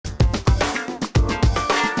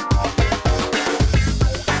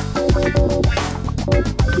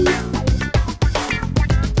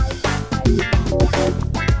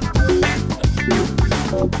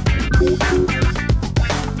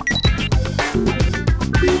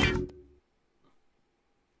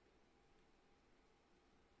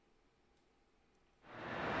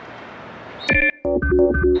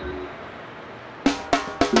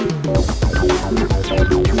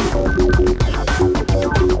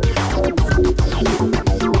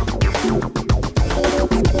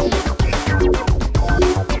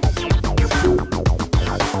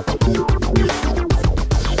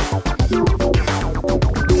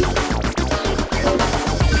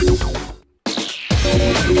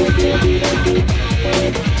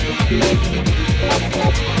Good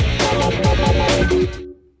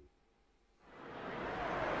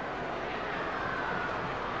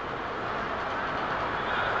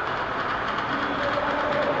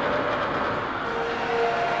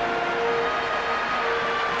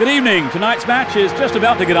evening. Tonight's match is just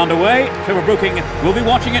about to get underway. Trevor Brooking will be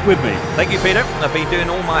watching it with me. Thank you, Peter. I've been doing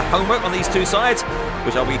all my homework on these two sides,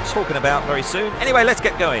 which I'll be talking about very soon. Anyway, let's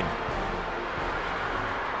get going.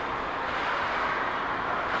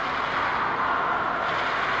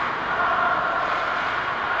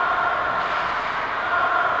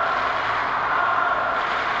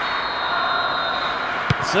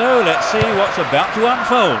 So let's see what's about to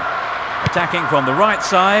unfold. Attacking from the right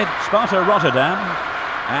side, Sparta Rotterdam,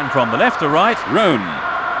 and from the left to right, Rhone.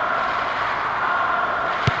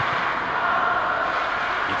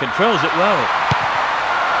 He controls it well.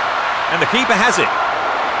 And the keeper has it.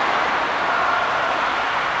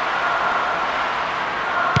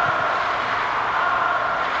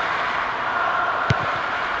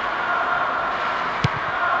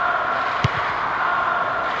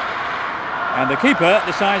 And the keeper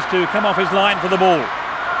decides to come off his line for the ball.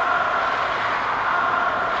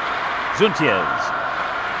 Zuntiers.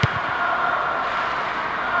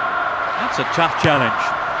 That's a tough challenge.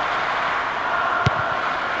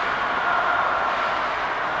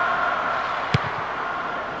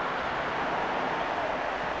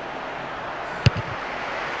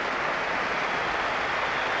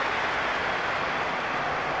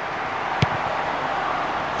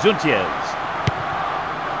 Zuntiers.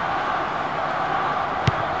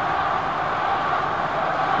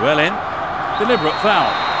 Well in. Deliberate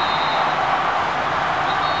foul.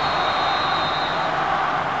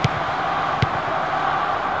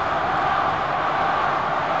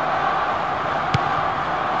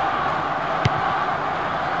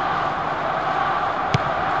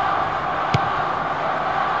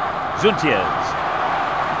 Zuntiers.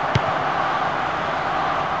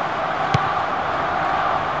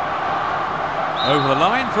 Over the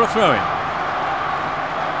line for a throw-in.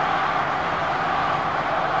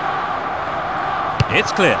 It's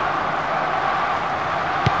clear.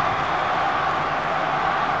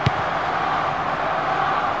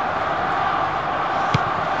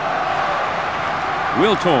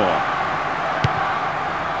 Wiltor.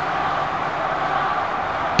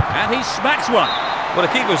 And he smacks one. Well,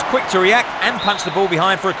 the keeper was quick to react and punch the ball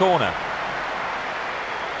behind for a corner.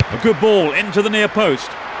 A good ball into the near post.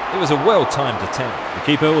 It was a well-timed attempt. The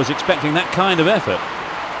keeper was expecting that kind of effort.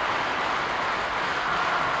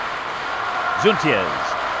 Zuntiers.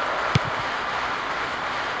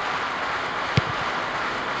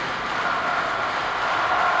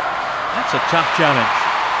 That's a tough challenge.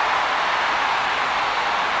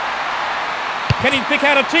 Can he pick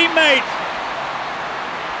out a teammate?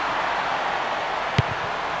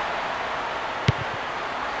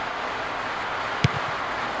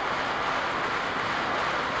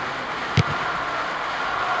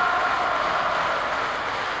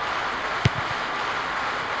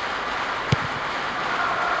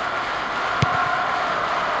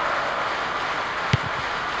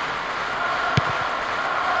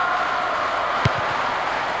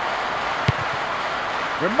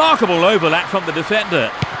 Remarkable overlap from the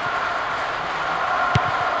defender.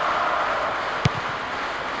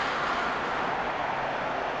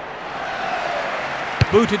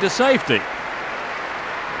 Booted to safety.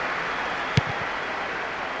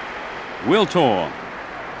 Wiltor.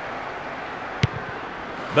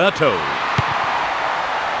 Berto.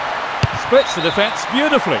 Splits the defence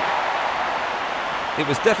beautifully. It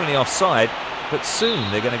was definitely offside, but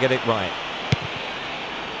soon they're going to get it right.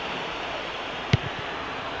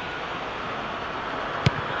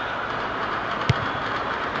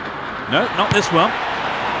 No, not this one.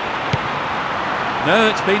 No,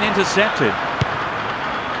 it's been intercepted.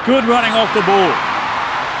 Good running off the ball.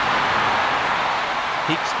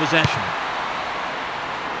 Keeps possession.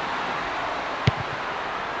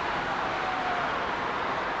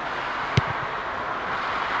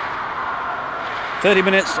 "30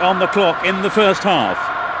 minutes on the clock in the first half."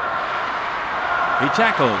 He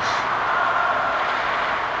tackles.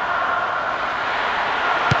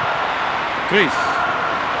 Chris.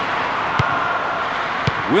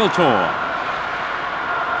 Wiltor.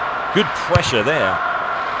 Good pressure there.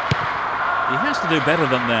 He has to do better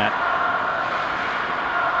than that.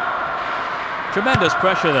 Tremendous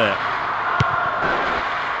pressure there.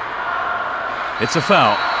 It's a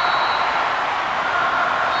foul.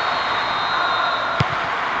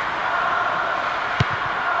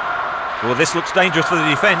 Well, this looks dangerous for the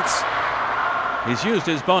defence. He's used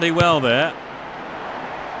his body well there.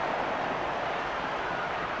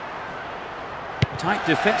 Tight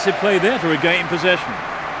defensive play there to regain possession.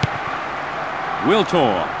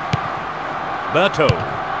 Wiltor. Berto.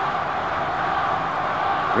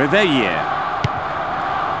 Reveille.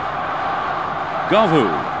 Govu.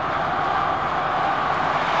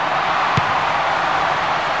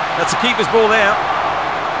 That's the keeper's ball there.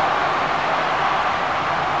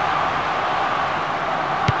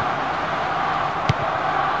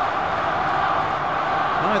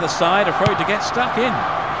 Neither side afraid to get stuck in.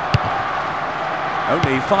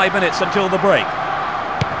 Only 5 minutes until the break.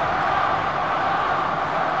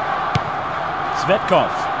 Svetkov.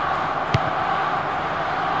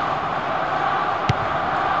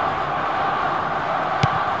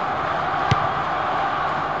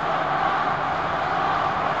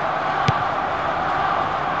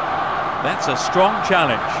 That's a strong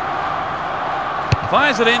challenge.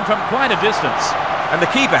 Fires it in from quite a distance. And the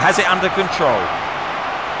keeper has it under control.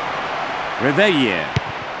 Reveille.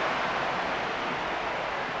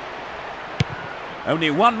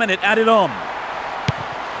 Only 1 minute added on.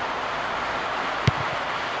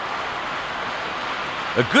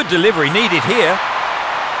 A good delivery needed here.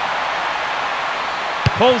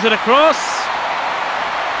 Pulls it across.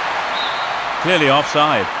 Clearly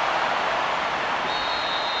offside.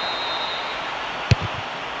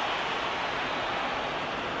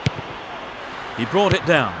 He brought it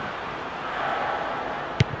down.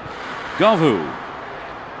 Govu.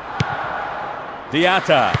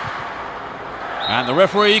 Diatta. And the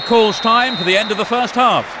referee calls time for the end of the first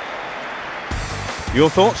half. Your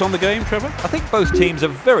thoughts on the game, Trevor? I think both teams are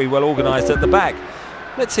very well organised at the back.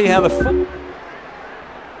 Let's see how the...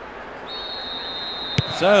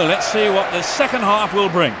 So let's see what the second half will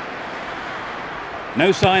bring.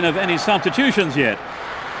 No sign of any substitutions yet.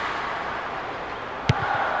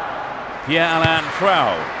 Pierre-Alain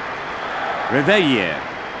Frau. Reveille.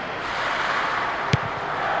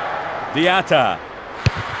 Diatta.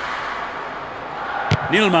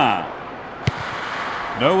 Nilma.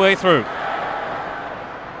 No way through.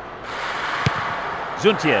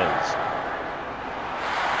 Zuntiers.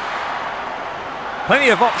 Plenty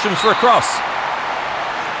of options for a cross.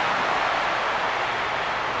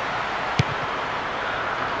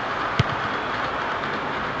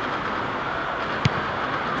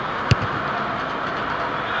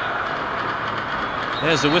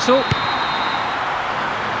 There's the whistle.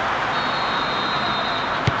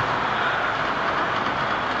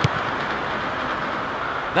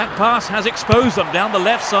 That pass has exposed them down the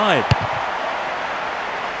left side.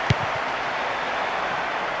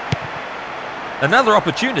 Another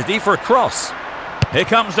opportunity for a cross. Here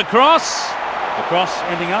comes the cross. The cross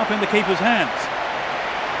ending up in the keeper's hands.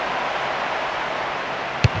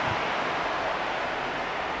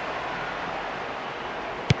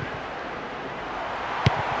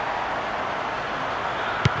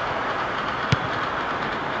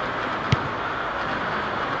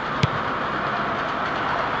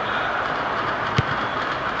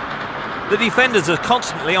 The defenders are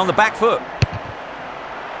constantly on the back foot.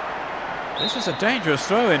 This is a dangerous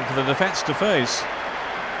throw-in for the defence to face.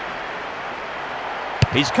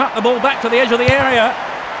 He's cut the ball back to the edge of the area.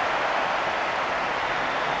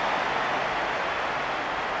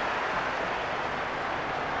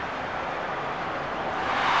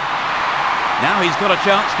 Now he's got a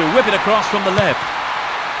chance to whip it across from the left.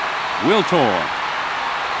 Wiltor.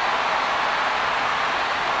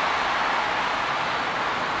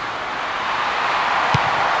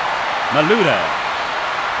 Maluda.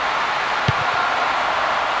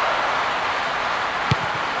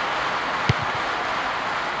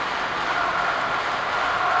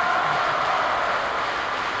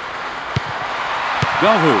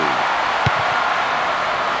 Govu.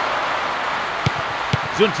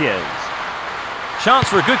 Zuntiers. Chance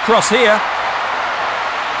for a good cross here.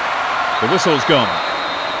 The whistle's gone.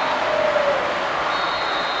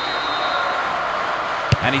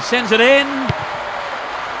 And he sends it in.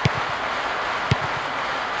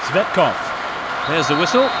 Svetkov. There's the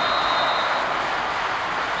whistle.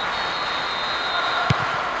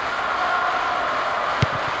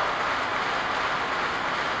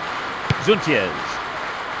 Zuntiers.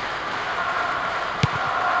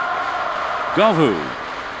 Govu.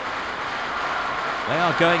 They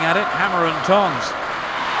are going at it, hammer and tongs.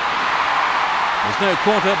 There's no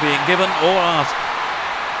quarter being given or asked.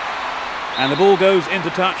 And the ball goes into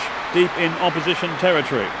touch deep in opposition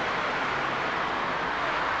territory.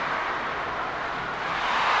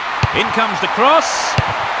 In comes the cross.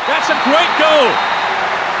 That's a great goal.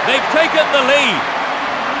 They've taken the lead.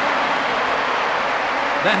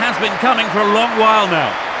 That has been coming for a long while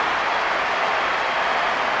now.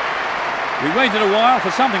 We waited a while for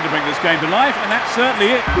something to bring this game to life, and that's certainly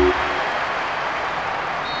it.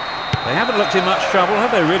 They haven't looked in much trouble,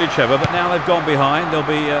 have they really, Trevor? But now they've gone behind. They'll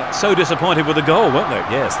be so disappointed with the goal, won't they?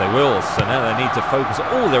 Yes, they will. So now they need to focus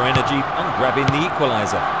all their energy on grabbing the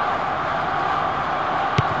equaliser.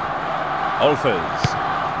 Olfers.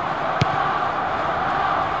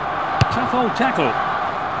 Tough old tackle.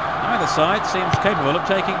 Either side seems capable of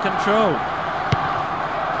taking control.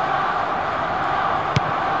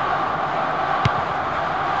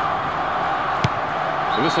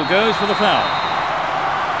 The whistle goes for the foul.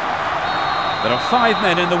 There are 5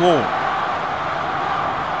 men in the wall.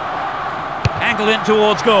 Angled in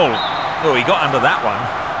towards goal. Oh, he got under that one.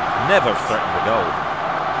 Never threatened the goal.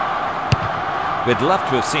 We'd love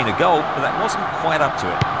to have seen a goal, but that wasn't quite up to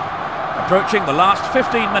it. Approaching the last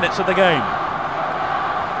 15 minutes of the game.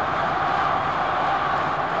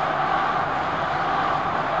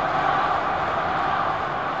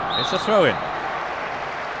 It's a throw-in.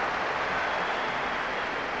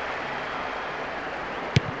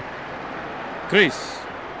 Chris.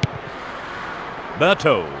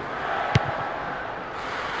 Berto.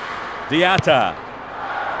 Diatta.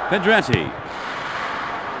 Pedrati.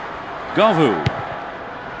 Govu.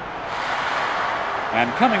 And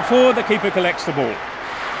coming forward, the keeper collects the ball.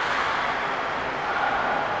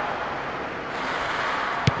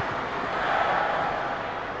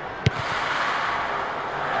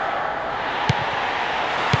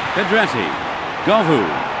 Pedrati.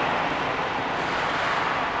 Govu.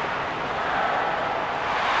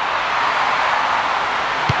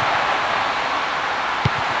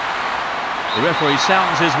 The referee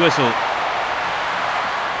sounds his whistle.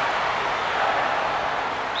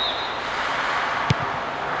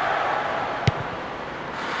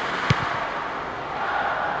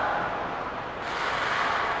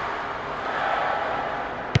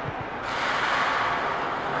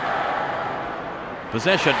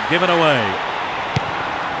 Possession given away.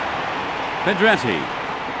 Pedrati.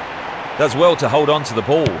 Does well to hold on to the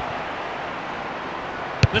ball.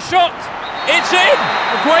 The shot! It's in!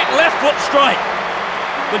 A great left foot strike.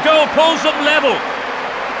 The goal pulls them level.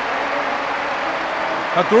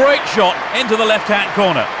 A great shot into the left-hand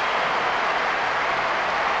corner.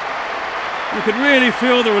 You could really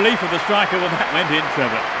feel the relief of the striker when that went in,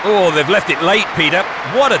 Trevor. Oh, they've left it late, Peter.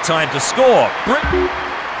 What a time to score.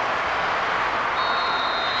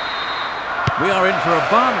 We are in for a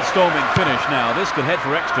barnstorming finish now. This could head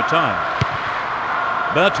for extra time.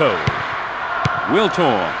 Berto.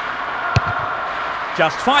 Wiltor.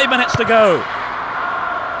 Just 5 minutes to go.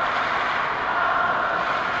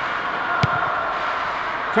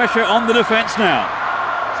 Pressure on the defence now.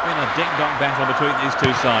 It's been a ding-dong battle between these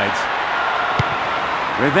two sides.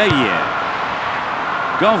 Reveille.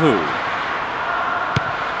 Govu.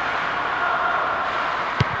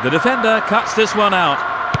 The defender cuts this one out.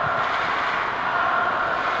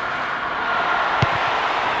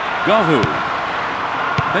 Govu.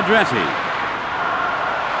 Pedrati.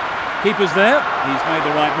 Keeper's there. He's made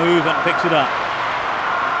the right move and picks it up.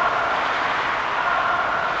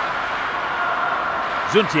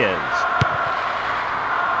 Zuntiez.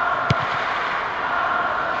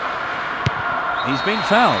 He's been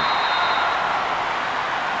fouled.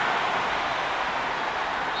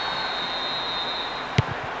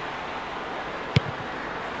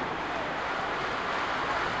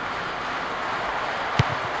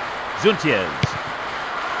 Zuntiez.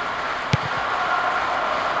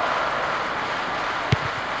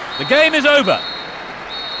 The game is over.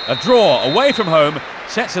 A draw away from home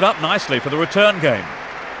sets it up nicely for the return game.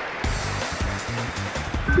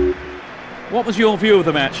 What was your view of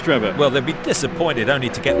the match, Trevor? Well, they'd be disappointed only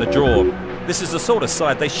to get the draw. This is the sort of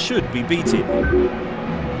side they should be beating.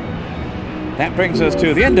 That brings us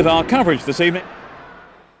to the end of our coverage this evening.